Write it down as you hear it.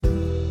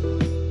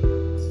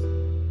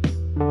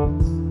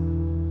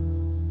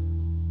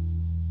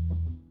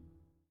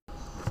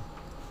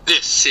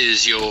This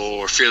is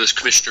your fearless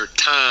commissioner,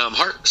 Tom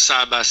Hart,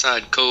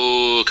 side-by-side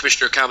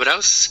co-commissioner, Common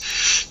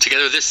House.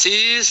 Together, this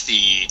is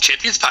the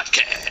Champions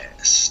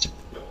Podcast.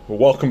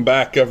 Welcome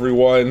back,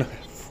 everyone,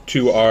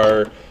 to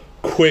our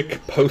quick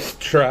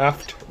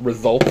post-draft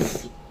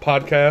results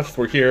podcast.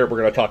 We're here. We're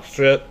going to talk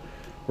shit.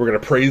 We're going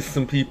to praise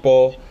some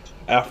people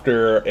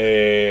after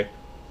a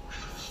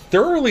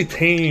thoroughly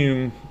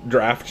tame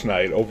draft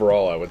night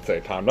overall, I would say,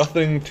 Tom.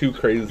 Nothing too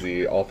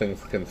crazy, all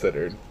things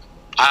considered.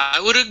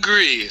 I would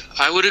agree.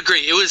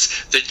 It was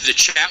the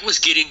chat was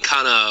getting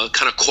kind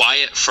of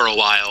quiet for a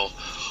while,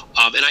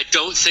 and I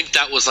don't think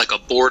that was like a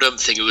boredom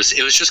thing. It was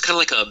just kind of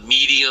like a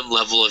medium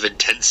level of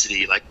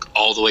intensity, like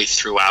all the way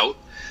throughout.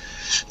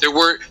 There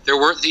weren't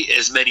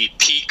as many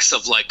peaks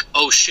of like,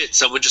 oh shit,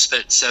 someone just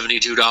spent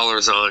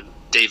 $72 on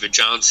David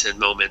Johnson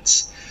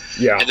moments.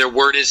 Yeah, and there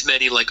weren't as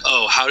many like,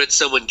 oh, how did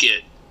someone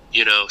get,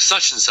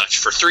 such and such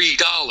for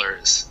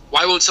 $3?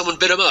 Why won't someone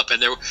bid him up?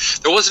 And there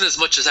wasn't as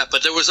much as that,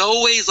 but there was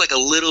always like a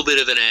little bit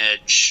of an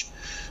edge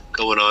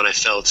going on, I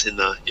felt, in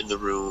the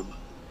room.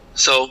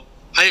 So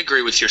I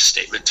agree with your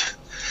statement.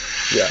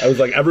 Yeah, I was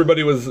like,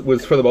 everybody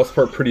was for the most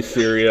part pretty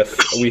serious.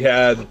 We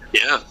had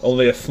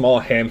only a small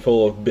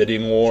handful of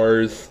bidding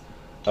wars.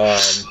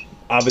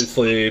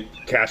 Obviously,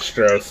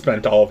 Castro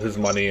spent all of his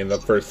money in the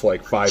first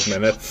 5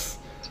 minutes,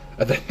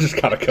 and then just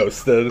kind of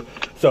coasted.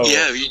 So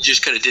yeah, you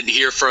just kind of didn't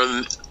hear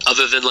from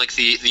other than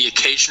the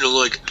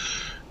occasional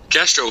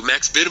Castro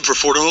max bid him for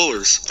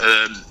 $4,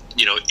 and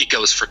then it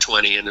goes for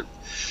 20, and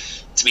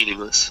it's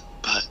meaningless.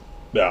 But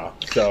yeah,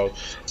 so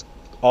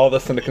all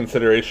this into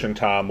consideration,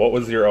 Tom, what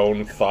was your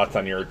own thoughts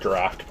on your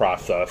draft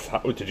process? How,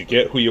 did you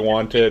get who you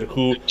wanted?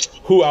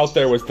 Who out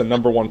there was the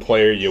number one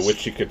player you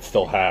wish you could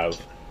still have?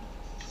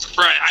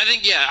 Right, I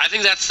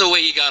think that's the way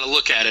you got to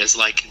look at it. Is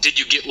did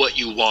you get what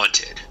you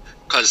wanted?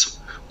 Because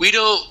we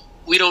don't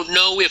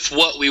know if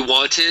what we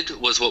wanted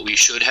was what we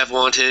should have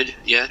wanted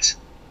yet,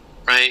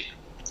 right?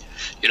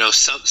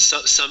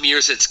 Some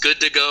years it's good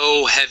to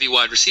go heavy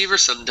wide receiver,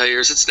 some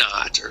years it's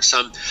not, or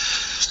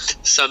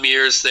some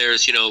years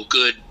there's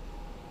good,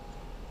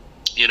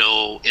 you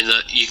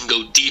can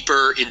go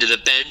deeper into the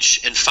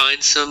bench and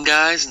find some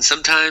guys, and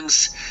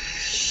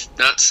sometimes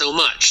not so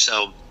much.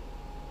 So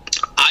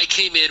I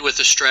came in with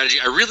a strategy.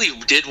 I really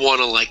did want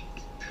to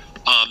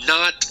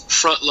not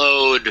front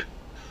load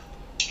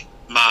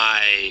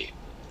my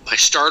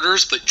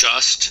starters, but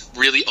just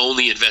really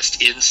only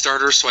invest in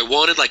starters. So I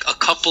wanted a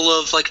couple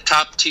of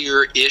top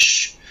tier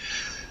ish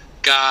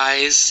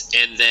guys,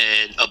 and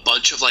then a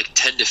bunch of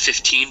 10 to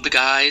 15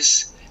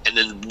 guys, and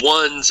then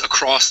ones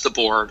across the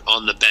board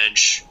on the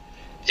bench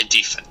and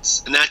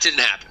defense. And that didn't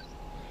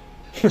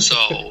happen.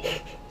 So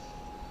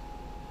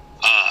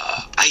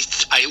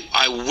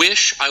I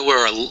wish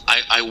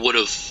I would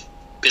have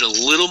been a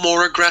little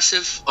more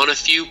aggressive on a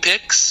few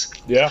picks.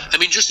 Yeah. I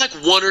mean, just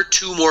one or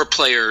two more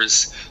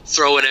players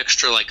throw an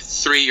extra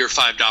 $3 or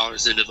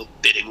 $5 into the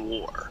bidding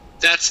war.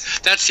 That's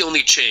the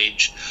only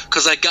change.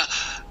 Because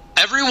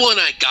everyone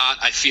I got,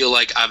 I feel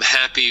like I'm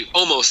happy.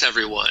 Almost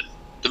everyone,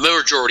 the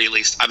majority at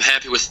least, I'm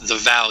happy with the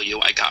value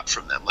I got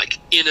from them.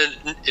 In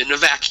a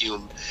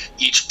vacuum,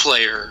 each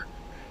player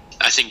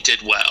I think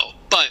did well.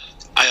 But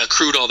I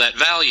accrued all that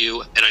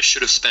value, and I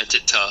should have spent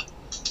it to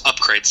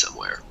upgrade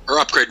somewhere, or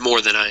upgrade more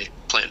than I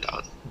planned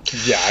on.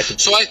 Yeah, I can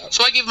see that.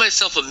 So I give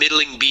myself a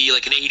middling B,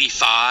 an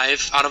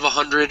 85 out of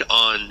 100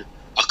 on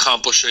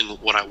accomplishing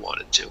what I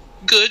wanted to.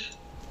 Good,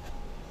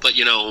 but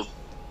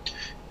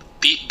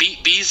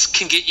B's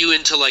can get you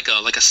into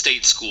a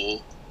state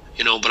school,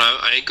 but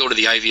I ain't going to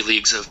the Ivy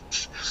Leagues of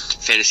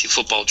fantasy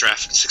football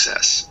draft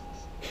success.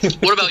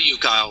 What about you,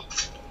 Kyle?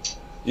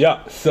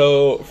 Yeah,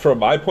 so from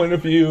my point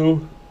of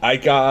view, I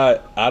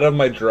got out of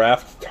my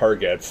draft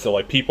targets,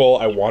 so people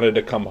I wanted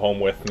to come home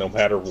with no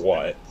matter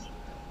what.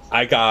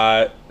 I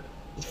got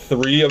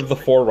 3 of the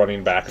 4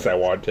 running backs I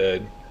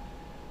wanted.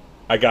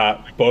 I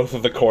got both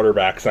of the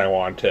quarterbacks I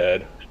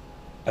wanted.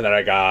 And then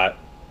I got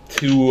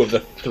 2 of the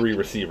 3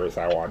 receivers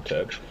I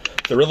wanted.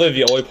 So really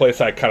the only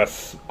place I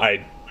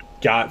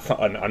got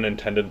an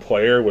unintended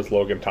player was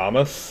Logan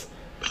Thomas.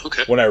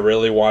 Okay. When I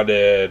really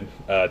wanted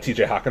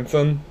TJ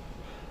Hawkinson.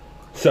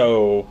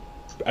 So,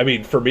 I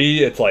mean, for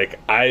me, it's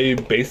I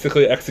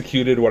basically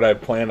executed what I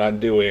planned on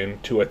doing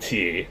to a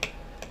T.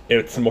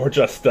 It's more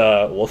just,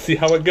 we'll see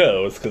how it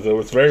goes, because it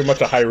was very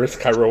much a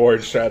high-risk,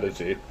 high-reward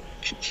strategy.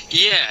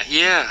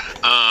 Yeah.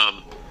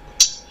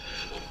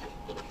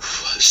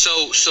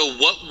 So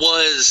what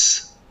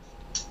was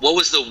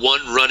the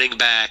one running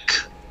back?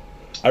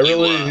 I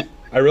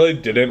really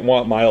didn't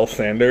want Miles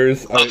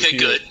Sanders. Okay,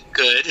 good.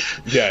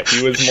 Yeah,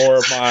 he was more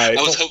of my...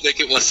 I was hoping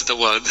it wasn't the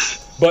one.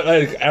 But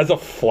as a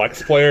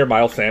flex player,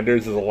 Miles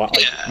Sanders is a lot...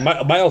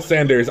 Miles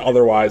Sanders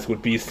otherwise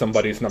would be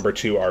somebody's number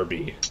 2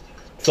 RB.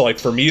 So,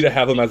 for me to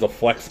have him as a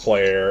flex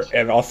player,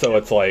 and also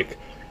it's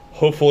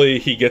hopefully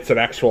he gets an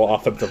actual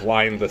offensive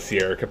line this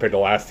year compared to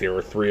last year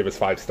where 3 of his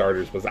 5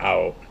 starters was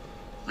out.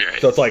 Right.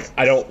 So it's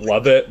I don't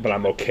love it, but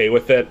I'm okay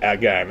with it,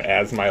 again,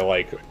 as my,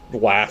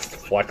 last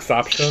flex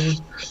option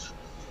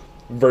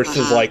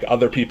versus,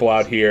 other people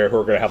out here who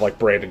are going to have,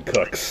 Brandon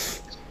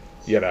Cooks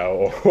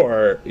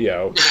like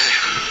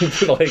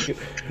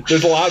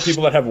there's a lot of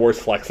people that have worse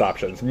flex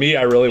options. Me,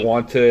 I really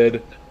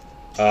wanted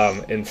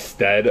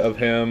instead of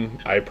him,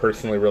 I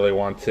personally really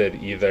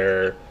wanted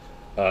either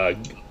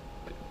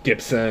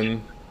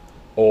Gibson,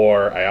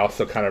 or I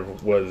also kind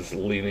of was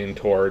leaning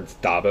towards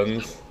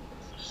Dobbins.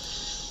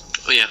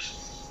 Oh yeah,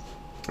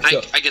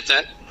 so, I get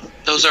that.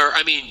 Those are,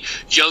 I mean,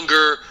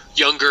 younger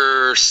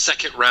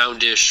second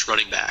roundish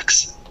running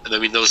backs. I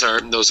mean, those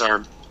are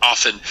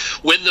often,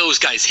 when those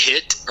guys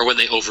hit or when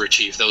they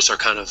overachieve, those are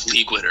kind of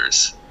league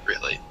winners,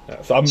 really.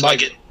 Yeah, so I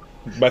get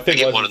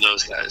one of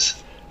those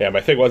guys. Yeah, my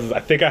thing was,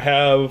 I think I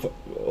have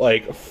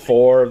like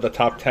 4 of the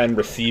top 10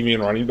 receiving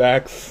running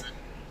backs,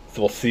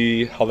 so we'll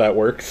see how that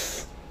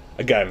works.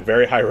 Again,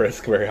 very high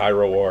risk, very high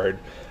reward,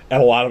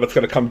 and a lot of it's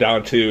going to come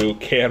down to,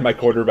 can my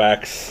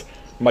quarterbacks,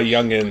 my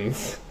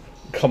youngins,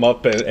 come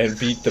up and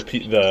beat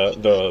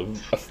the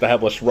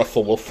established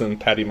Russell Wilson,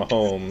 Patty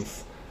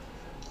Mahomes?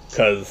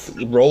 Because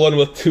rolling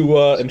with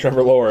Tua and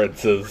Trevor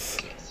Lawrence is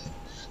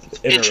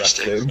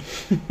interesting.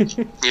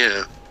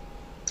 Yeah.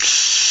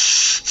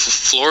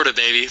 Florida,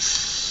 baby.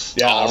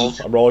 Yeah,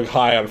 I'm rolling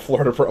high on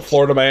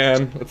Florida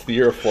man. It's the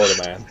year of Florida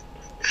man.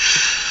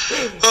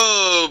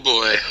 Oh,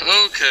 boy.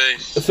 Okay.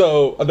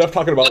 So, enough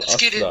talking about us,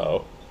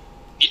 though.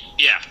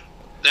 Yeah,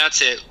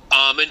 that's it.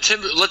 And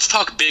Tim, let's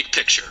talk big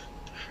picture,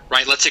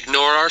 right? Let's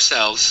ignore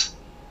ourselves.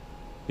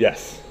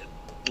 Yes.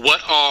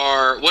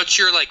 What's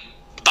your, like,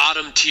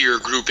 bottom tier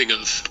grouping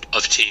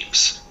of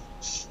teams?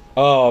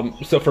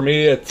 So for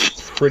me,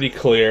 it's pretty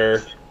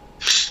clear.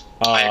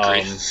 I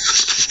agree.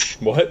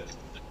 What?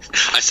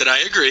 I said I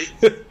agree.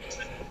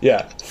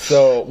 Yeah.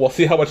 So we'll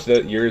see how much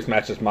yours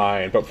matches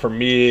mine. But for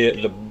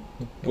me,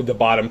 the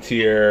bottom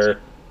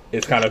tier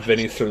is kind of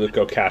Vinny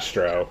Cerluco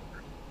Castro,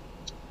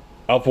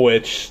 of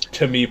which,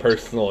 to me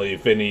personally,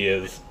 Vinny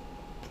is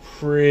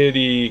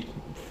pretty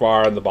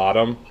far on the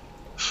bottom.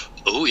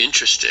 Oh,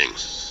 interesting.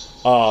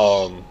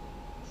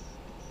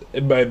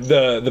 But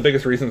the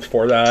biggest reasons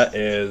for that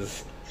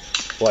is,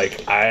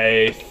 like,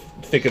 I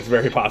think it's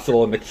very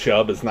possible Nick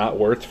Chubb is not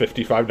worth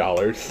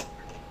 $55.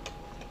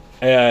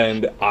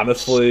 And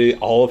honestly,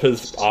 all of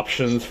his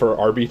options for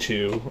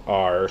RB2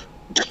 are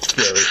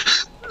scary.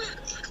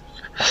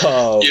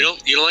 You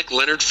don't like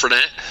Leonard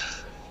Fournette?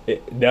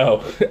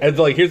 No. And,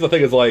 like, here's the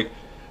thing is, like,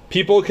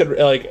 people could,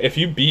 like, if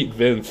you beat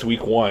Vince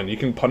week 1, you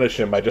can punish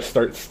him by just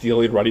start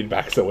stealing running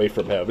backs away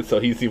from him,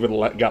 so he's even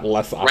got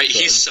less options. Right,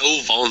 he's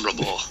so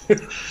vulnerable.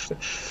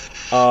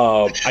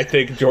 I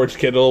think George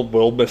Kittle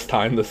will miss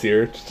time this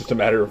year. It's just a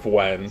matter of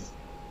when.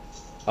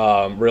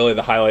 Really,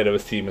 the highlight of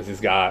his team is he's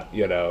got,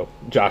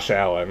 Josh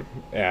Allen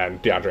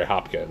and DeAndre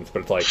Hopkins,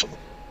 but it's like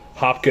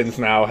Hopkins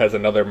now has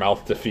another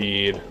mouth to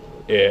feed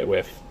it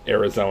with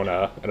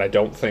Arizona, and I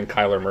don't think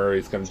Kyler Murray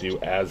is going to do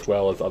as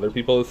well as other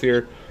people this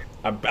year.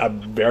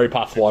 I'm very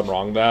possible I'm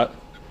wrong that,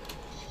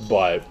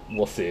 but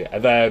we'll see.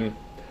 And then,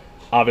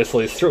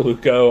 obviously,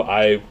 Cerluco,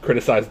 I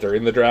criticized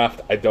during the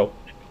draft. I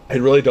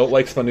really don't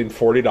like spending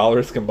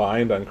 $40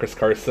 combined on Chris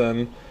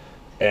Carson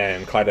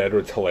and Clyde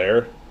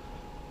Edwards-Helaire,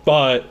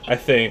 but I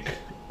think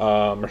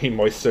Raheem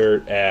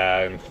Mostert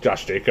and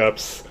Josh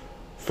Jacobs,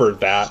 for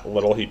that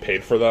little he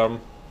paid for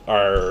them,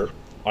 are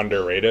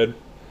underrated.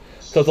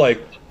 So it's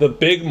like the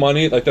big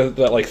money, like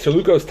like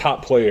Cerluco's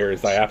top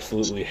players, I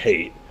absolutely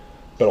hate.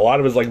 But a lot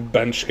of his, like,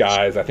 bench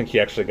guys, I think he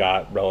actually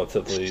got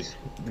relatively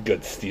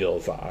good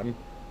steals on.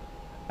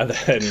 And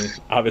then,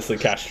 obviously,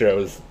 Castro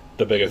is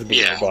the biggest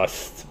boom or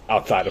bust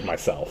outside of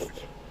myself.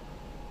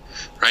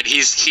 Right,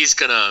 he's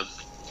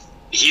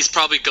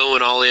probably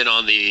going all in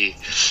on the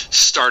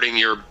starting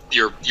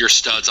your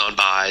studs on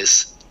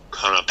buys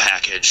kind of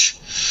package.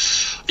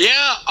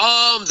 Yeah,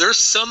 there's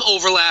some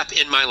overlap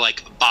in my,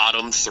 like,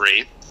 bottom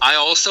 3. I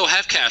also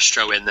have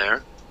Castro in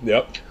there.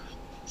 Yep.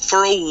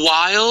 For a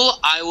while,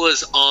 I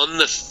was on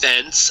the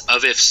fence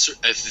of if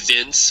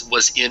Vince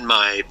was in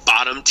my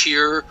bottom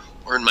tier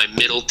or in my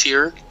middle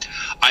tier.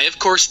 I, of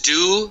course,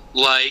 do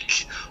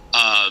like...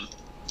 I'm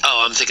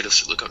thinking of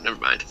Cerluco.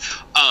 Never mind.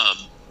 I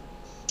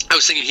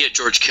was thinking he had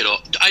George Kittle.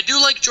 I do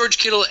like George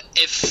Kittle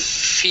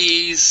if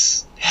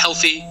he's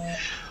healthy.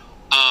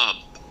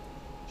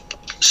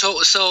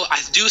 So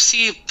I do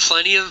see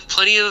plenty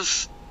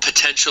of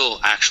potential,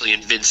 actually,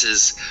 in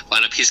Vince's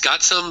lineup. He's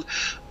got a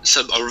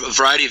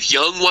variety of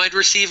young wide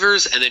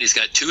receivers, and then he's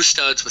got 2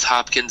 studs with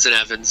Hopkins and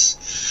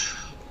Evans.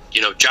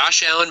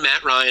 Josh Allen,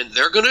 Matt Ryan,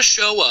 they're going to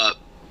show up.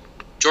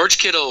 George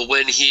Kittle,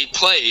 when he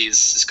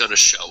plays, is going to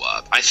show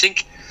up. I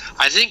think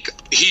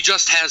he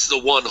just has the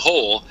one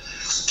hole.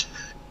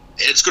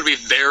 It's going to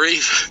be very,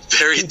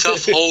 very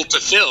tough hole to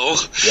fill.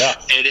 Yeah.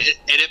 And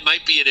it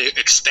might be an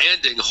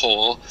expanding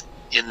hole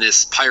in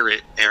this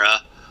Pirate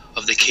era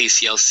of the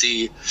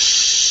KCLC.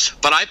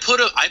 But I put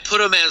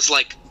him as,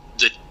 like,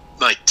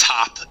 my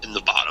top and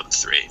the bottom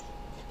 3.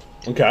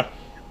 Okay.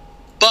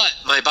 But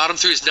my bottom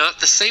 3 is not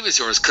the same as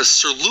yours, because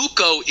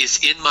Cerluco is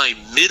in my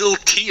middle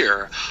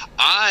tier.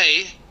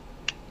 I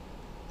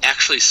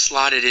actually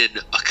slotted in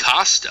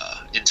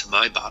Acosta into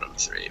my bottom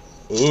 3.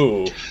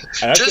 Ooh,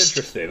 that's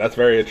interesting. That's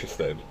very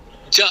interesting.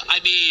 I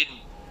mean,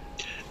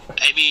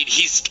 I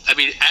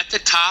mean, at the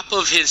top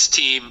of his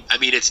team, I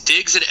mean, it's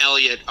Diggs and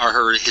Elliott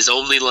are his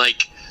only,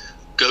 like,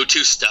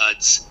 go-to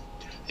studs.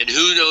 And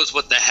who knows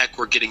what the heck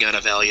we're getting out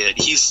of Elliott.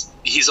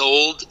 He's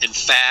old and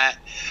fat,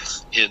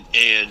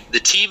 and the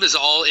team is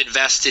all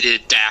invested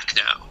in Dak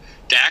now.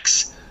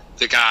 Dak's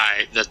the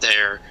guy that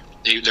they're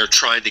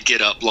trying to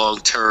get up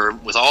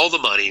long-term with all the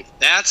money.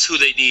 That's who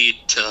they need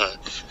to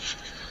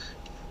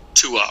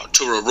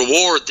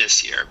reward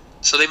this year.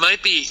 So they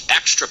might be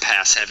extra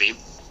pass-heavy.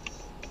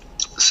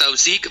 So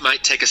Zeke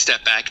might take a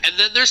step back, and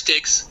then there's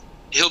Diggs.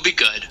 He'll be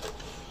good.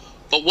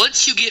 But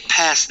once you get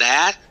past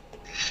that,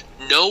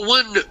 no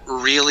one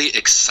really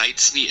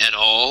excites me at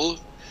all,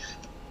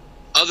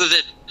 other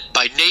than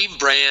by name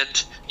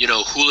brand,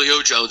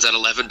 Julio Jones at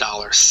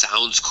 $11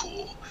 sounds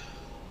cool.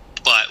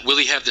 But will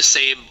he have the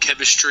same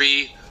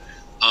chemistry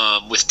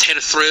with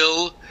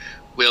Thrill?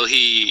 Will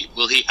he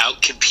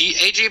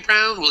outcompete A.J.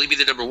 Brown? Will he be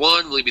the number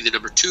one? Will he be the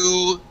number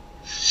two?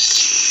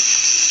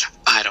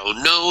 I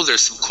don't know.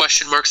 There's some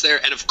question marks there.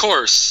 And, of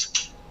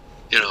course,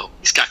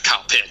 he's got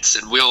Kyle Pitts,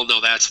 and we all know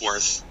that's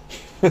worth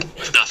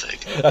nothing.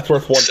 That's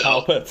worth one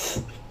Kyle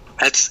Pitts.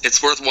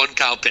 It's worth one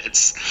Kyle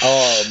Pitts.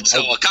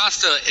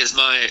 Acosta is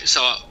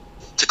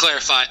to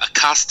clarify,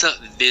 Acosta,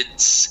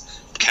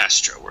 Vince,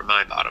 Castro were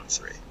my bottom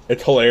three.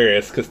 It's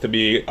hilarious because to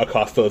me,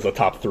 Acosta is a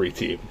top 3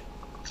 team.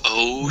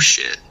 Oh,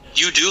 shit.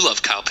 You do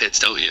love Kyle Pitts,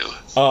 don't you?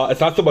 It's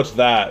not so much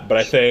that, but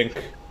I think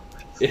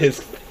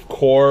his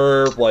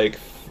core,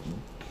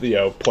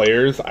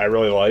 players I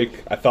really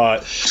like. I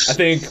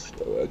think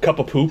Cup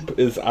of Poop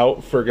is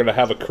out for going to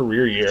have a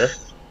career year.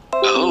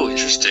 Oh,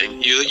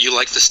 interesting. You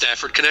like the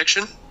Stafford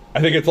connection?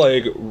 I think it's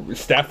like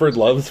Stafford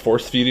loves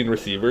force-feeding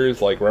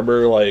receivers. Like,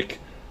 remember,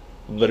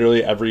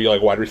 literally every,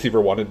 wide receiver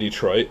one in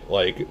Detroit,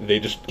 they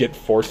just get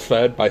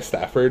force-fed by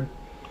Stafford.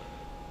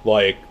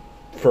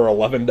 For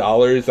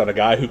 $11 on a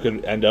guy who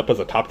could end up as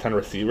a top 10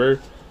 receiver,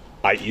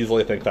 I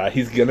easily think that.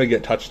 He's going to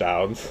get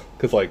touchdowns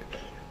because,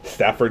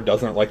 Stafford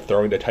doesn't like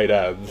throwing to tight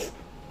ends.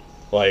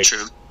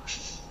 True.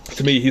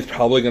 To me, he's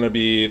probably going to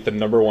be the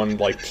number one,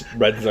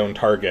 red zone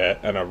target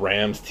and a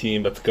Rams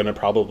team that's going to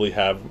probably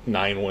have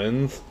 9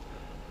 wins.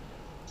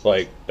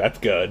 That's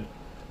good.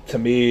 To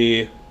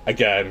me,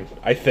 again,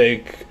 I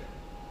think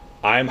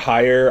I'm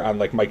higher on,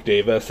 Mike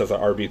Davis as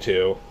an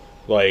RB2.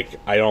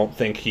 I don't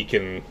think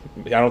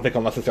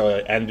he'll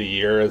necessarily end the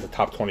year as a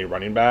top 20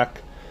 running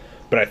back,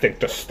 but I think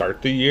to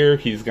start the year,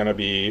 he's going to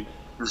be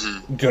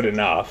good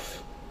enough.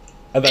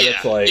 And then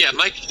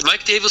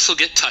Mike Davis will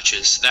get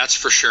touches, that's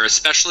for sure,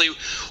 especially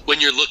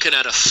when you're looking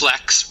at a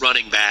flex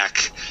running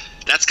back.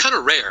 That's kind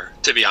of rare,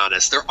 to be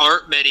honest. There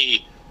aren't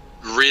many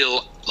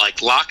real,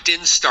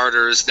 locked-in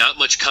starters, not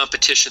much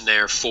competition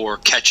there for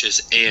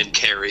catches and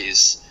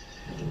carries.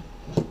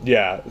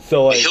 Yeah,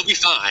 so, he'll be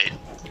fine.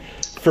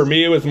 For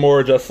me, it was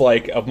more just,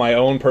 of my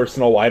own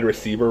personal wide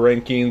receiver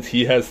rankings,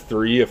 he has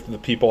 3 of the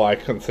people I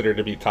consider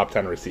to be top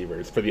 10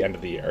 receivers for the end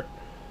of the year.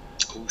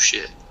 Oh,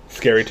 shit.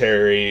 Scary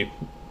Terry,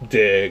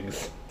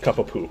 Diggs, Cup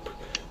of Poop.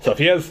 So if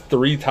he has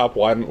 3 top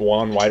one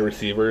wide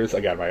receivers,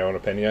 again, my own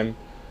opinion,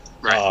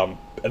 right.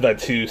 And then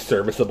 2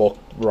 serviceable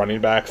running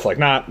backs,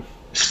 not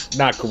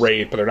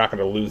great, but they're not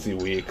going to lose you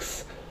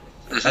weeks.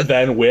 And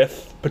then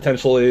with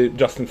potentially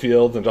Justin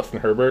Fields and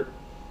Justin Herbert,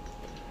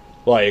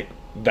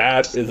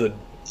 that is a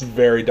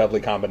very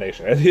deadly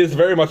combination. And he is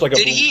very much like a...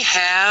 Did he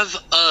have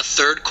a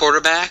third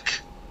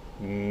quarterback?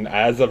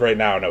 As of right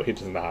now, no, he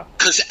does not.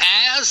 Because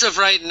as of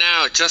right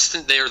now,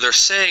 they're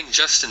saying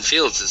Justin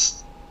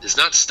Fields is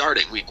not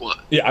starting week 1.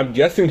 Yeah, I'm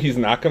guessing he's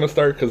not going to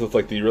start because it's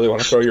do you really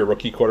want to throw your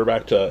rookie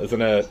quarterback to,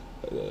 isn't it,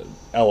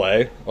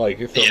 L.A.?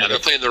 They're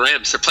playing the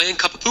Rams. They're playing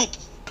Cup of Poop.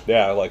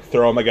 Yeah,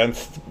 throw him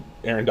against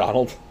Aaron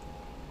Donald.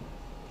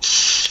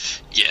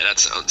 Yeah, that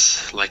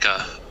sounds like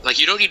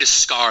you don't need to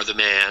scar the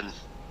man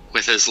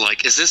with his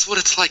is this what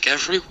it's like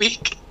every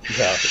week?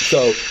 Yeah.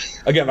 So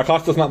again,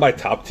 Acosta's not my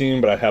top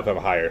team, but I have him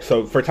higher.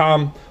 So for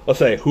Tom, let's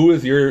say who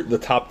is the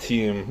top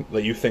team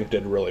that you think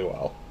did really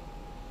well?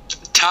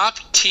 Top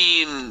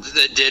team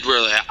that did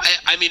really.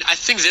 I mean, I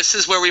think this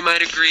is where we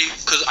might agree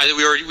because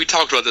we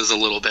talked about this a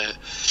little bit.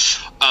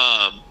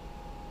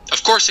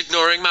 Of course,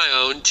 ignoring my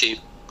own team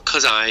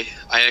because I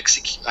like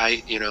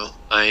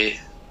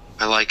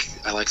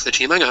the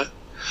team I got.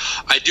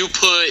 I do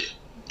put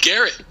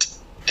Garrett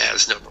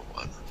as number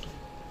 1.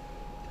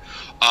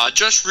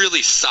 Just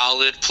really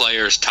solid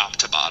players, top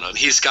to bottom.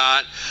 He's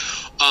got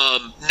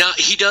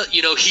he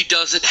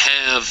doesn't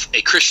have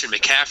a Christian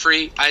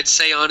McCaffrey, I'd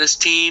say, on his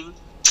team,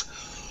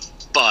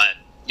 but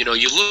you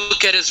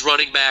look at his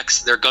running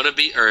backs, they're gonna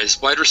be, or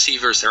his wide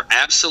receivers, they're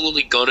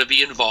absolutely gonna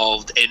be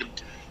involved, and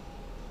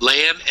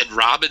Lamb and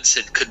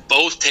Robinson could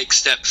both take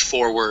steps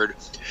forward.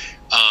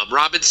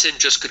 Robinson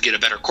just could get a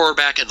better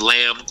quarterback, and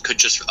Lamb could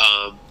just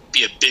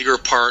be a bigger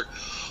part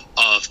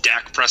of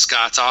Dak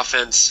Prescott's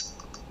offense.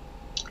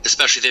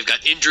 Especially they've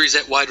got injuries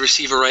at wide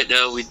receiver right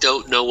now. We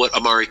don't know what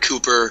Amari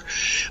Cooper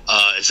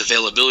his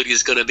availability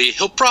is going to be.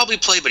 He'll probably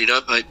play, but he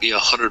might be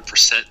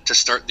 100% to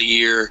start the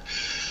year.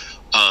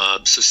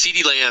 So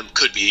CeeDee Lamb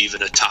could be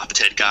even a top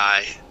 10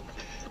 guy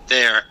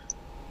there.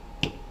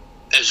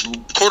 as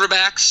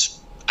quarterbacks,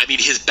 I mean,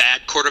 his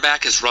bad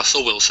quarterback is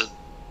Russell Wilson.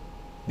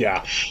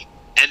 Yeah.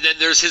 And then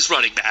there's his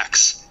running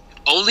backs.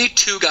 Only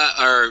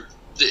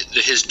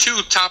his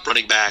two top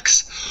running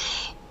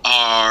backs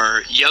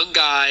are young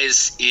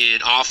guys in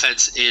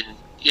offense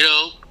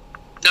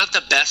not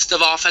the best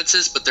of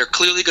offenses, but they're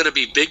clearly going to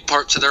be big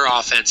parts of their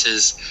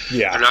offenses.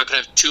 Yeah. They're not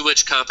going to have too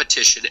much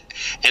competition.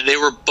 And they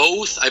were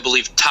both, I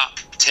believe, top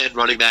 10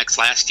 running backs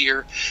last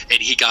year.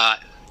 And he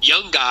got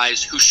young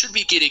guys who should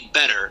be getting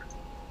better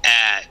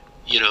at,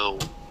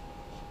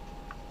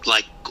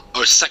 like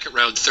a second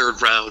round, third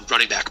round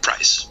running back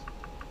price.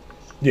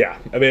 Yeah.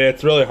 I mean,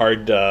 it's really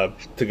hard to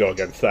go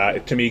against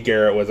that. To me,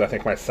 Garrett was, I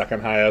think, my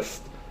second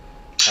highest.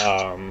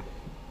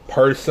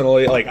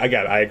 Personally, like,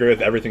 again, I agree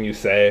with everything you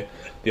say.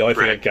 The only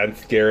thing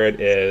against Garrett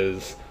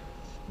is,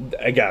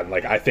 again,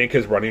 like, I think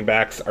his running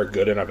backs are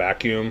good in a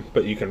vacuum,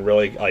 but you can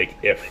really, like,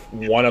 if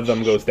one of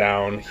them goes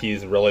down,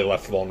 he's really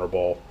less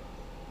vulnerable.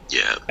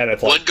 Yeah, and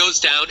it's one goes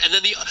down, and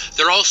then the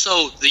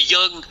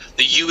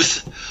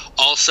youth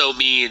also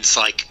means,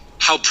 like,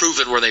 how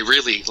proven were they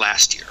really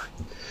last year?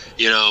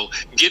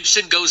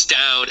 Gibson goes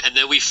down, and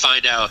then we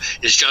find out,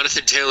 is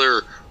Jonathan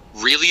Taylor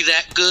really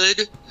that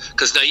good?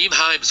 Because Nyheim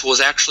Hines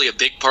was actually a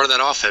big part of that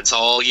offense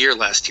all year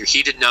last year.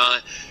 He did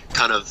not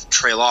kind of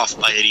trail off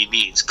by any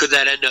means. Could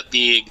that end up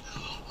being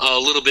a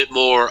little bit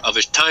more of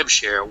a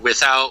timeshare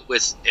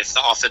if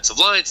the offensive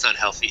line's not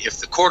healthy, if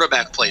the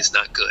quarterback play's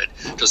not good?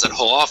 Does that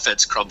whole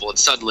offense crumble, and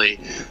suddenly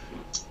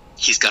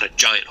he's got a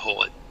giant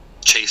hole? And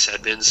Chase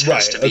Edmonds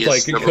has to be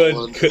his number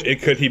one.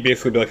 Could he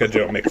basically be like a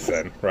Joe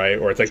Mixon, right?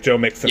 Or it's like Joe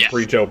Mixon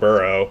pre-Joe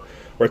Burrow,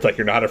 where it's like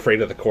you're not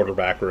afraid of the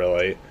quarterback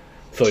really,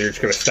 so you're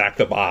just going to stack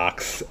the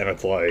box, and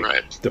it's like,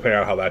 depending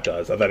on how that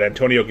does. And then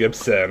Antonio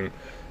Gibson,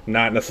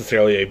 not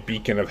necessarily a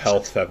beacon of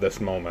health at this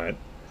moment.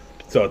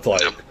 So it's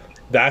like,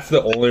 that's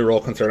the only real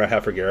concern I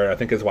have for Garrett. I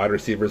think his wide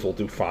receivers will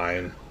do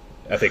fine.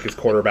 I think his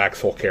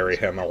quarterbacks will carry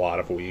him a lot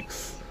of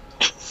weeks.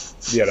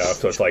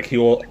 So it's like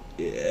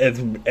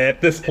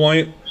at this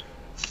point,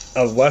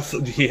 unless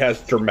he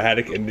has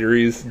dramatic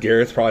injuries,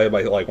 Garrett's probably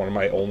one of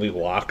my only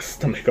locks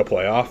to make a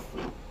playoff.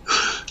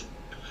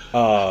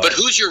 But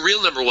who's your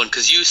real number one?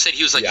 Because you said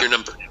he was your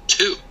number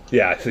two.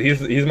 Yeah, so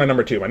he's my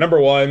number two. My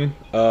number one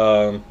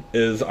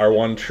is our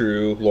one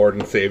true Lord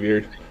and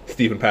Savior,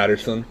 Stephen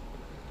Patterson.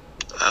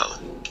 Oh,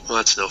 well,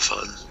 that's no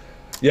fun.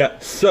 Yeah,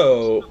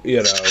 so,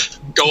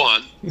 Go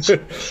on.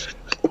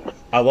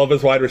 I love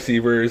his wide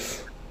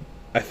receivers.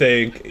 I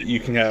think you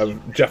can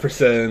have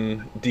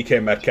Jefferson,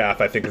 DK Metcalf,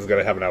 I think is going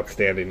to have an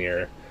outstanding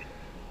year.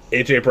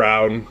 A.J.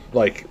 Brown,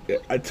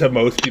 to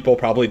most people,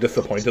 probably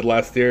disappointed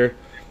last year.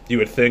 You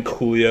would think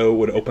Julio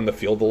would open the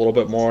field a little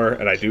bit more,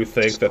 and I do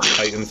think that the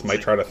Titans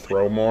might try to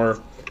throw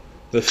more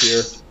this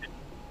year.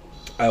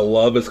 I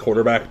love his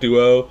quarterback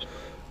duo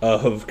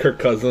of Kirk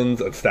Cousins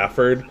and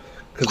Stafford.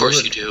 Of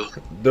course you do.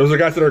 Those are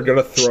guys that are going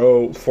to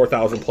throw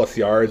 4,000-plus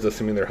yards,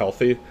 assuming they're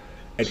healthy,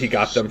 and he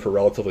got them for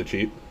relatively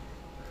cheap.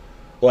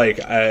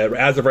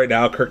 As of right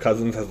now, Kirk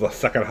Cousins has the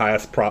second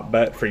highest prop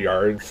bet for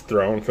yards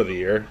thrown for the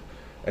year,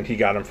 and he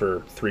got him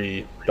for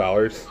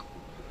 $3.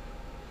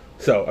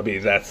 So, I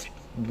mean, that's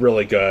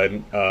really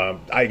good.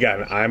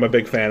 Again, I'm a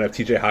big fan of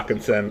TJ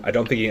Hawkinson. I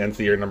don't think he ends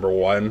the year number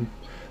one,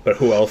 but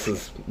who else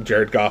is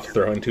Jared Goff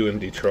throwing to in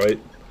Detroit?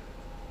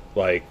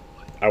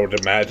 I would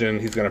imagine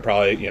he's going to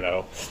probably,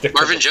 stick.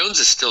 Marvin Jones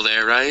is still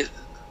there, right?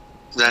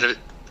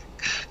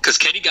 Because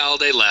Kenny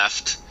Galladay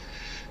left.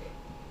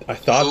 I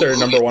thought their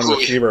number one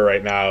receiver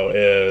right now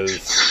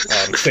is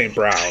St.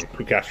 Brown,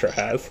 who Castro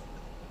has.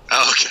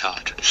 Oh,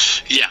 God.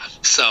 Yeah,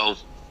 so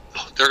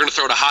they're going to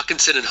throw to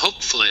Hawkinson and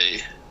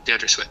hopefully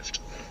DeAndre Swift.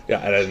 Yeah,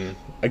 and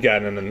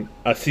then, in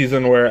a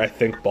season where I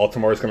think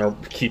Baltimore is going to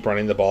keep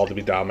running the ball to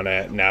be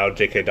dominant, now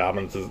J.K.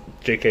 Dobbins is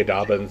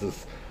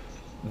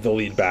the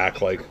lead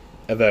back,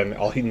 and then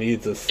all he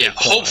needs is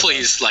hopefully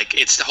it's not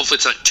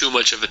too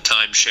much of a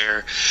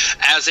timeshare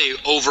as a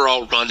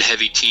overall run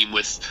heavy team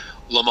with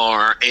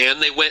Lamar,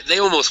 and they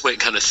almost went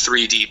kind of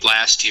 3 deep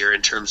last year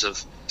in terms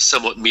of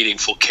somewhat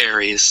meaningful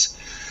carries.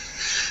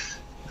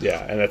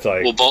 Yeah, and it's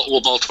like,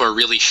 will Baltimore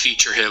really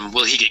feature him?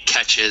 Will he get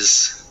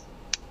catches?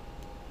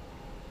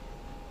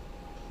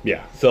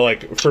 Yeah, so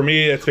for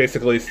me, it's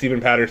basically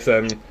Stephen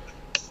Patterson,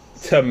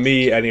 to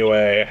me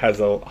anyway, has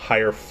a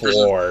higher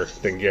floor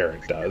than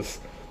Garrett does.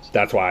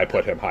 That's why I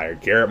put him higher.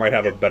 Garrett might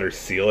have a better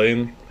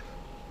ceiling,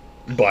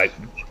 but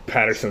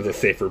Patterson's a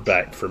safer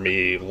bet for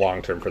me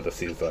long-term for the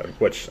season,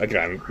 which,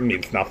 again,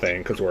 means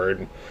nothing because we're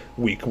in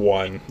week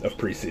 1 of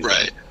preseason.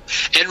 Right.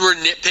 And we're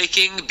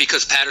nitpicking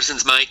because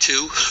Patterson's my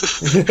two.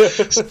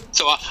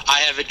 So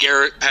I have it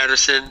Garrett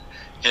Patterson,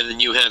 and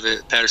then you have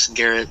it Patterson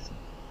Garrett.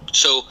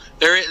 So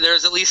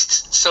there's at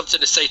least something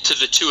to say to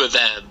the two of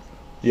them.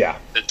 Yeah.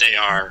 That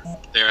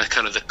they're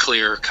kind of the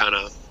clear kind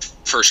of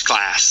first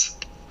class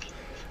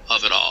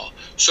of it all.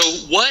 So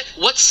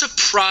what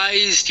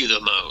surprised you the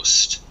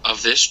most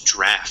of this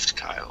draft,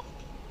 Kyle?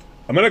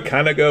 I'm going to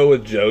kind of go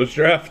with Joe's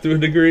draft to a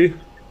degree.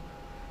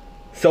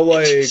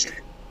 So,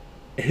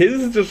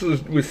 his just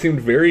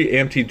seemed very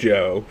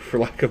anti-Joe, for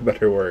lack of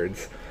better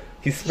words.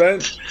 He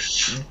spent.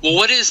 Well,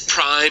 what is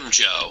Prime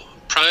Joe?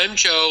 Prime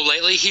Joe,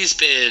 lately he's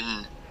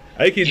been...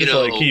 I think he just,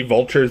 like, he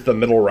vultures the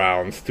middle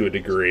rounds to a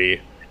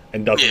degree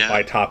and doesn't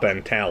buy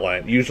top-end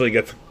talent. Usually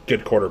gets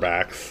good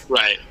quarterbacks.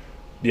 Right.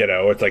 You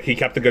know, it's like he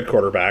kept the good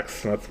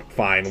quarterbacks. That's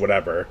fine,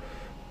 whatever.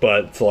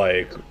 But it's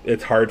like,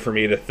 it's hard for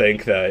me to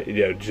think that,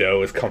 you know,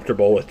 Joe is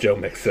comfortable with Joe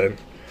Mixon,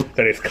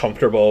 that he's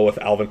comfortable with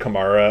Alvin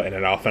Kamara in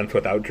an offense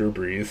without Drew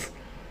Brees.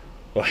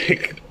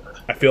 Like,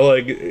 I feel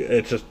like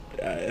it's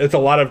a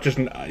lot of just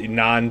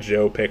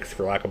non-Joe picks,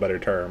 for lack of a better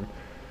term.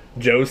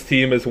 Joe's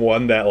team is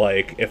one that,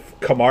 like, if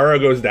Kamara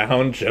goes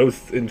down,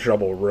 Joe's in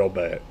trouble real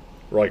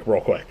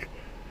quick.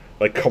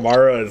 Like,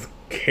 Kamara is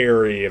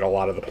carrying a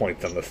lot of the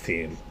points on this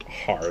team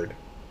hard.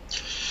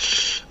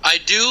 I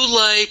do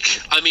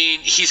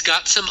he's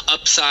got some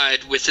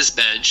upside with his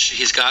bench.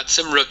 He's got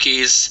some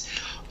rookies.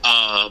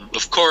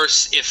 Of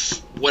course, if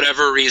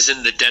whatever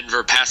reason the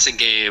Denver passing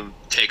game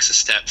takes a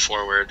step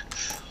forward,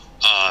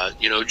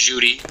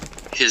 Judy,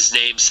 his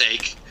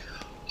namesake,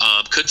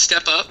 could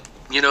step up.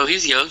 You know,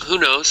 he's young. Who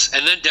knows?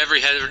 And then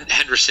Devery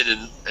Henderson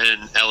in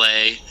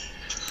L.A.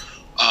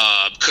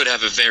 Could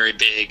have a very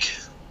big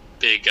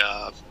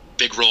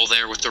role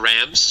there with the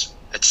Rams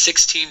at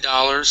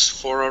 $16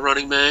 for a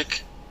running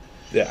back.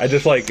 Yeah, I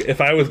just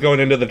if I was going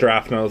into the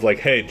draft and I was like,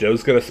 hey,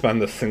 Joe's going to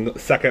spend the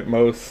second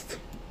most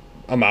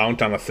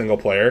amount on a single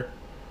player,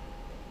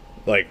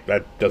 like,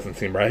 that doesn't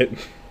seem right.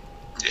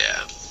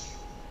 Yeah.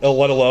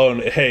 Let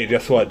alone, hey,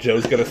 guess what?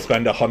 Joe's going to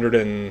spend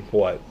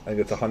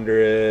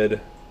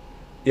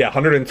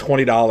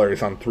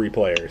 $120 on 3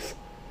 players.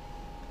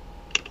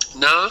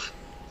 Nah,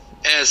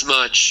 as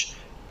much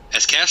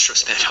as Castro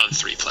spent on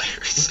 3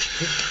 players,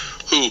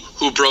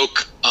 who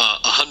broke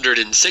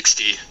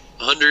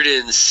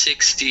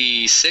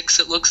 166,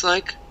 it looks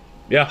like.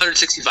 Yeah.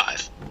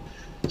 165.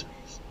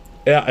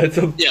 Yeah,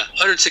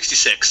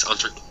 166 on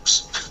 3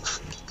 players.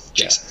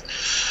 Jesus.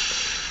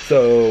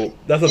 So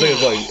that's the thing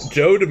is, like,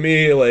 Joe to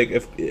me,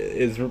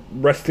 is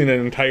resting an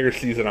entire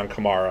season on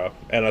Kamara,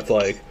 and it's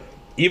like,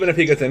 even if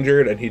he gets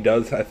injured, and he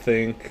does, I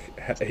think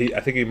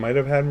he might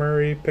have had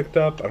Murray picked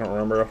up. I don't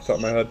remember off the top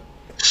of my head.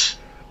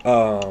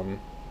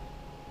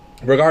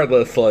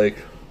 Regardless,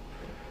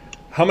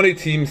 how many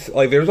teams,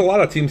 there's a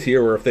lot of teams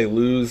here where if they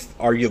lose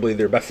arguably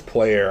their best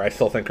player, I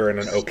still think are in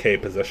an okay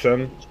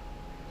position.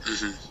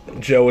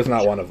 Mm-hmm. Joe is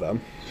not one of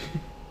them.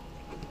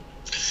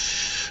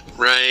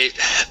 Right.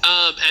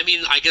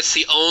 I guess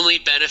the only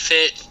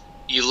benefit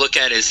you look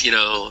at is,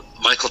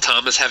 Michael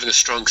Thomas having a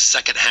strong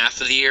second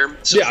half of the year.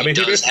 So if he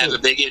does have a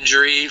big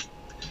injury.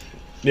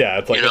 Yeah,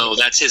 it's like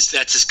that's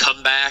his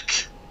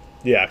comeback.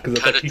 Yeah, because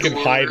it's he can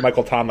hide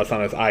Michael Thomas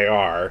on his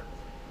IR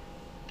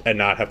and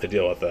not have to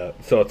deal with it.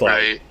 So it's like.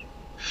 Right.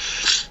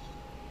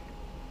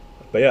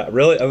 But yeah,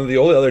 really, the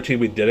only other team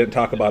we didn't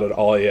talk about at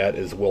all yet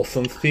is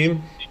Wilson's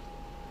team,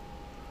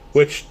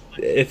 which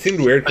it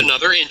seemed weird.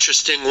 Another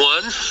interesting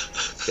one.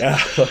 Yeah,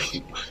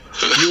 he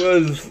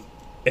was.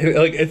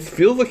 It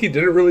feels like he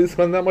didn't really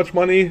spend that much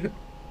money.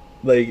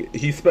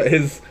 He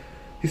spent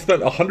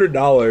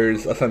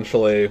 $100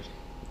 essentially,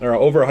 or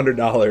over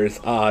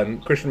 $100 on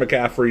Christian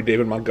McCaffrey,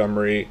 David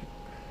Montgomery,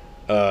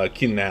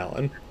 Keenan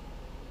Allen.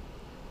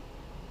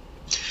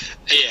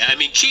 Yeah,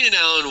 Keenan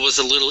Allen was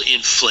a little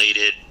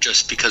inflated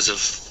just because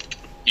of,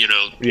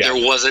 there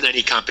wasn't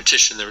any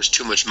competition. There was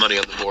too much money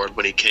on the board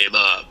when he came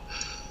up.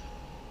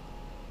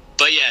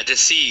 But yeah, to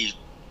see,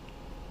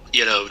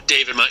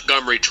 David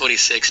Montgomery,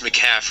 26,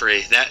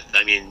 McCaffrey,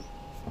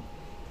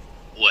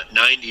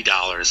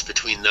 $90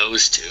 between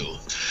those two.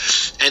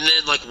 And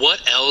then, what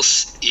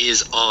else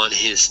is on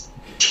his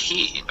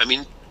team?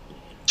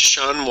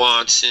 Deshaun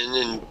Watson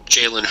and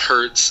Jalen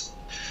Hurts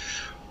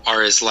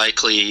are as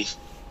likely,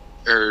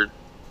 or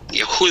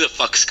who the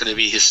fuck's going to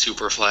be his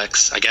super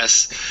flex? I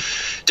guess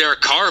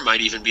Derek Carr might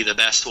even be the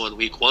best one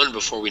week 1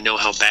 before we know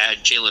how bad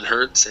Jalen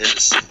Hurts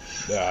is.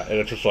 Yeah, and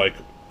it's just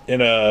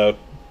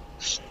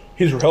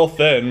he's real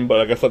thin, but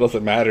I guess that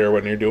doesn't matter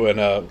when you're doing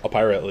a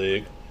Pirate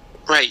League.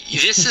 Right.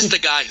 This is the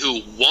guy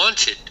who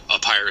wanted a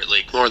Pirate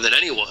League more than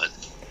anyone.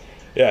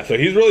 Yeah, so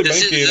he's really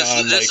banking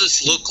on... Does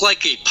this look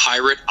like a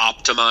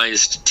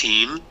Pirate-optimized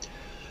team?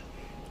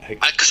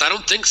 Because I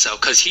don't think so,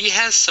 because he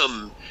has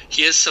some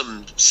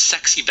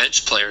sexy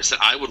bench players that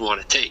I would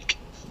want to take.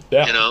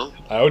 Yeah,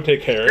 I would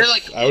take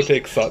Harris. I would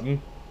take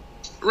Sutton.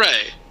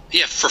 Right.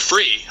 Yeah, for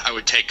free, I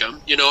would take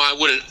them.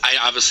 I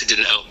obviously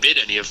didn't outbid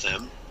any of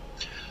them,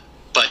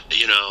 but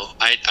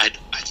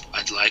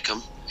I'd like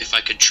them if I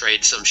could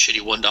trade some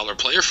shitty $1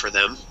 player for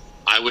them.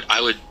 I would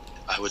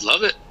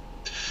love it.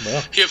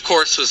 Well. He of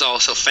course was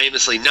also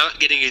famously not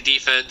getting a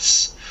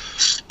defense,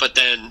 but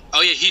then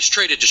he's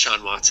traded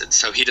Deshaun Watson,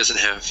 so he doesn't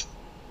have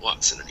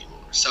Watson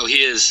anymore. So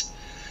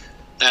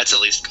that's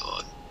at least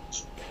gone.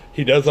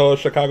 He does owe a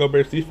Chicago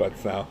Bears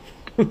defense now.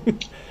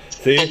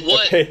 See? But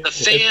what the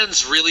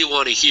fans really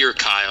want to hear,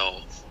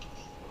 Kyle,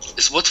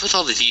 is what's with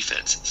all the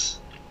defenses?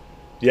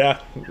 Yeah.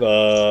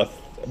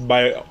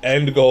 My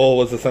end goal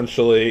was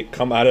essentially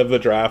come out of the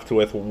draft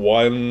with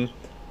one,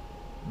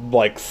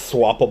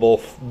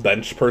 swappable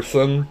bench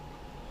person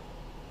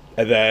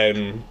and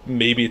then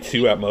maybe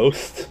 2 at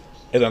most,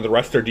 and then the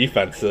rest are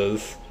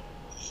defenses.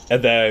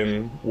 And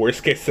then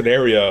worst case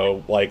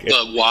scenario, like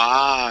But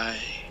why?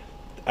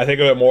 I think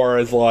of it more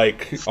as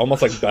like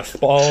almost like best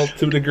ball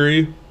to a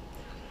degree,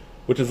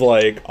 which is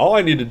like all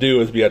I need to do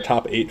is be a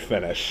top 8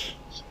 finish.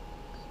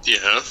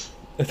 Yeah.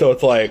 And so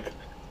it's like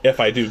if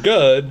I do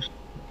good,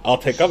 I'll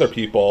take other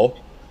people,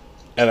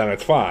 and then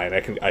it's fine.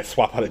 I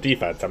swap out a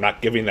defense. I'm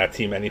not giving that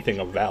team anything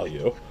of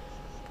value.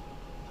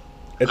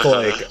 It's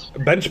like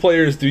bench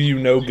players do you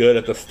no good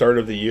at the start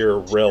of the year,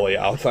 really,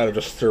 outside of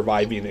just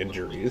surviving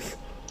injuries.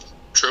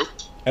 True.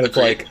 And it's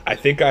like I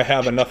think I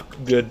have enough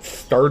good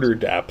starter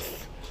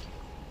depth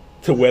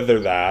to weather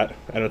that.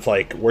 And it's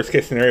like worst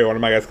case scenario, one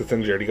of my guys gets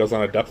injured, he goes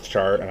on a depth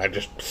chart, and I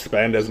just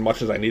spend as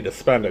much as I need to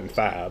spend in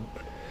fab.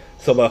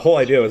 So the whole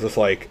idea was just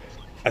like,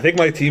 I think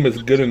my team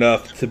is good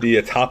enough to be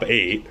a top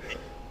 8,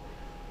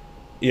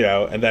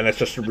 and then it's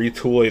just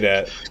retooling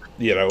it,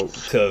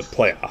 to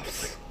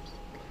playoffs.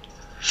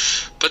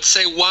 But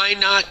say, why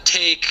not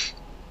take,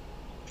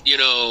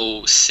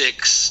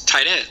 6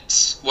 tight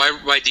ends?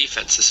 Why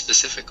defenses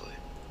specifically?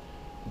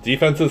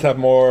 Defenses have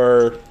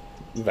more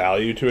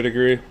value to a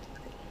degree.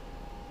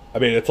 I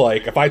mean, it's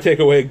like, if I take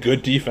away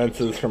good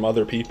defenses from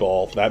other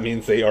people, that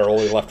means they are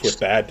only left with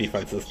bad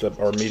defenses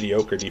or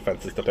mediocre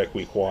defenses to pick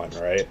week 1,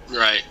 right?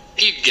 Right.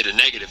 You can get a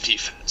negative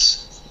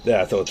defense.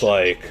 Yeah, so it's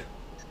like,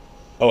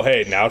 oh,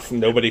 hey, now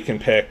nobody can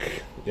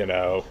pick,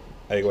 I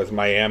think it was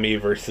Miami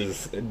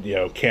versus,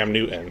 Cam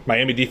Newton.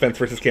 Miami defense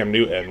versus Cam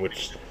Newton,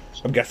 which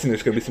I'm guessing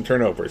there's going to be some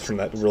turnovers from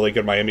that really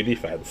good Miami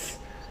defense.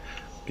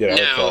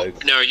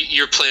 Now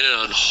you're planning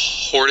on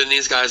hoarding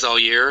these guys all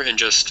year and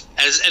just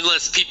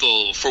unless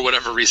people for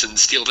whatever reason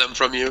steal them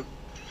from you.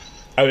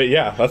 I mean,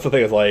 yeah, that's the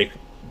thing is like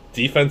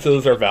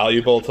defenses are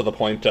valuable to the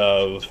point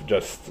of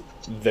just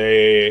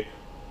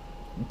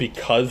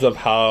because of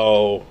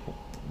how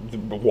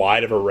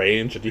wide of a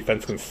range a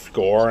defense can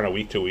score on a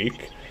week to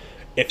week.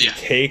 If you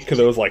take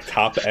those like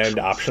top end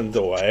options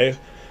away,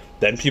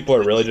 then people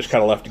are really just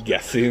kind of left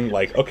guessing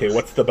like, okay,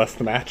 what's the best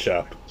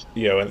matchup?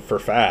 For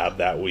fab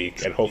that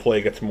week, and hopefully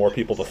it gets more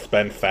people to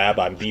spend fab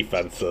on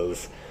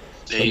defenses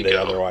than they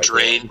otherwise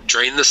would.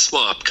 Drain the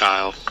swamp,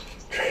 Kyle.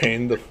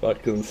 Drain the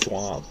fucking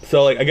swamp.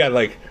 So, like, again,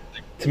 like,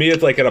 to me,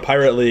 it's like in a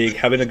pirate league,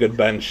 having a good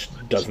bench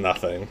does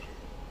nothing.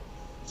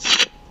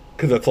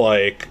 Because it's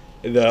like,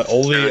 or at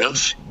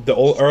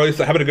least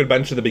having a good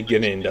bench at the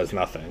beginning does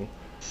nothing.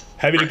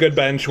 Having a good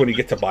bench when you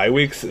get to bye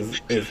weeks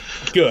is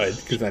good,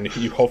 because then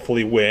you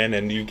hopefully win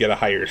and you get a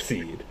higher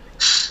seed.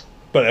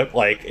 But,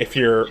 if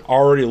you're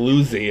already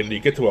losing and you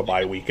get to a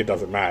bye week, it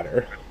doesn't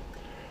matter.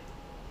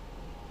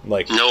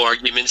 No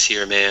arguments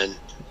here, man.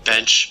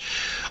 Bench.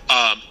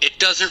 It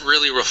doesn't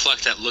really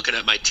reflect that looking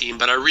at my team,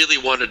 but I really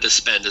wanted to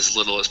spend as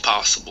little as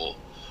possible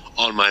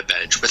on my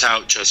bench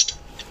without just...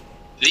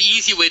 The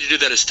easy way to do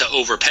that is to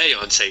overpay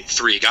on, say,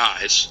 3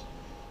 guys.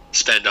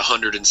 Spend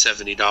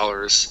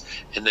 $170,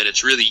 and then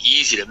it's really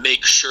easy to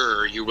make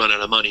sure you run out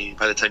of money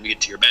by the time you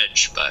get to your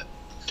bench, but...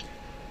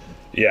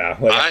 Yeah,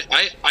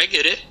 I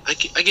get it. I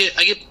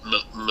get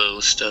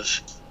most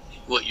of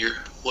what you're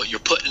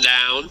putting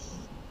down.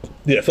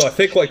 Yeah, so I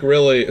think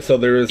really, so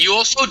there's. You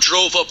also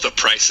drove up the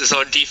prices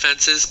on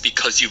defenses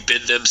because you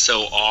bid them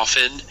so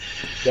often.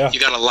 Yeah.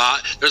 You got a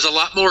lot. There's a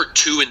lot more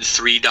 $2 and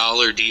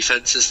 $3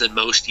 defenses than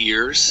most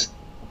years.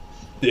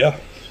 Yeah.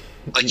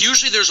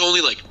 Usually there's only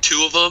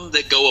 2 of them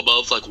that go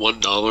above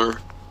 $1.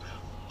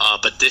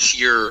 But this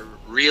year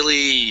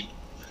really,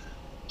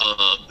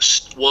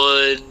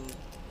 1.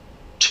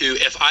 2.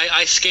 If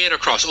I scan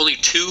across,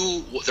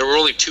 there were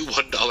only 2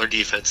 $1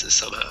 defenses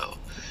somehow.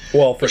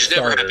 Well, for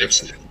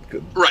starters,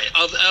 right?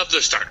 Of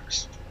the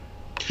starters,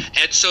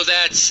 and so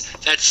that's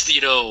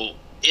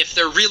if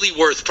they're really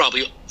worth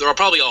they're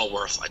probably all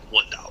worth $1.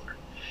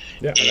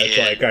 Yeah, and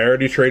it's I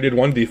already traded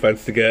 1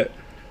 defense to get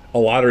a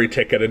lottery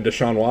ticket in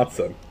Deshaun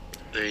Watson.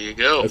 There you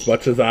go. As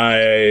much as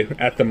I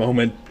at the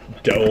moment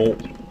don't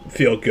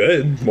feel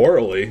good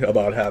morally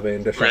about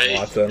having Deshaun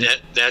Watson,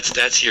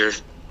 that's your.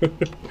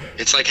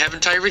 It's like having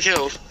Tyreek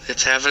Hill.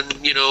 It's having,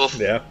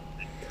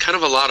 kind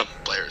of a lot of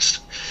players.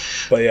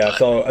 But yeah,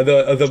 so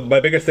my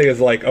biggest thing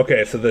is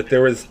okay, so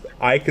that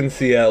I can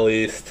see at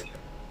least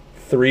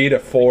 3 to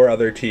 4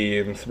 other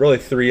teams, really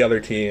 3 other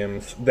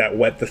teams that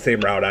went the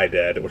same route I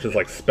did, which is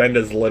spend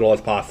as little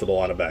as possible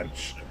on a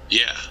bench.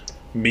 Yeah.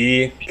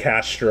 Me,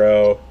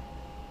 Castro,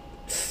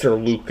 Sir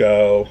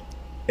Luco,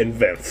 and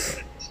Vince.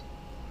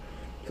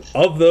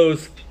 Of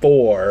those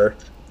 4,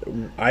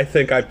 I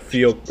think I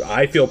feel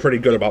pretty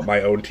good about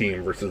my own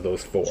team versus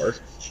those 4.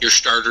 Your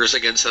starters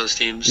against those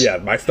teams? Yeah,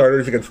 my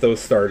starters against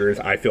those starters,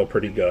 I feel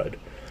pretty good.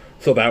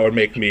 So that would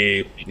make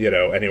me,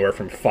 anywhere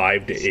from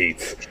 5 to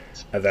 8.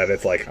 And then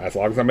it's as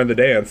long as I'm in the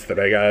dance, then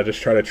I gotta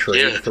just try to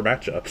trade for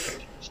matchups.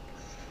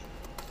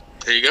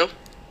 There you go.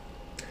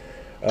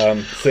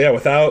 So yeah,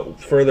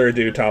 without further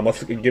ado, Tom,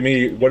 give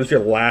me, what is your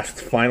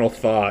last final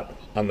thought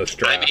on this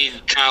draft? I mean,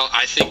 Kyle,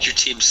 I think your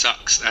team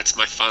sucks. That's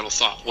my final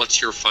thought.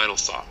 What's your final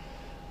thought?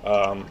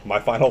 My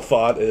final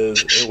thought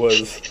is it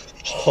was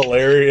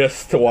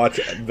hilarious to watch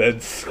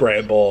then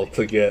scramble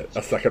to get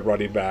a second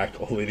running back,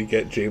 only to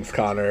get James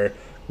Conner,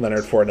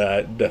 Leonard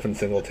Fournette, Devin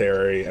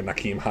Singletary, and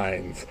Nakeem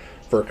Hines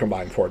for a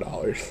combined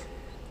 $4.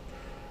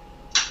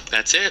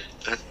 That's it.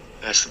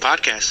 That's the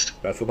podcast.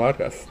 That's the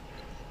podcast.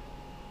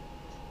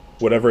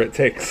 Whatever it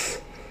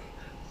takes.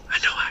 I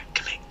know I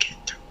can make it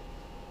through.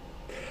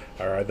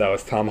 All right, that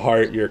was Tom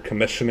Hart, your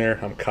commissioner.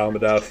 I'm Kyle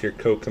Madaus, your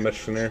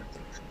co-commissioner.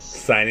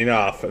 Signing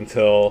off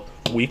until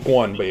week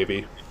 1,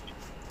 baby.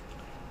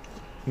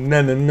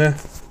 Na na na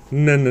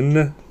na na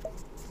na.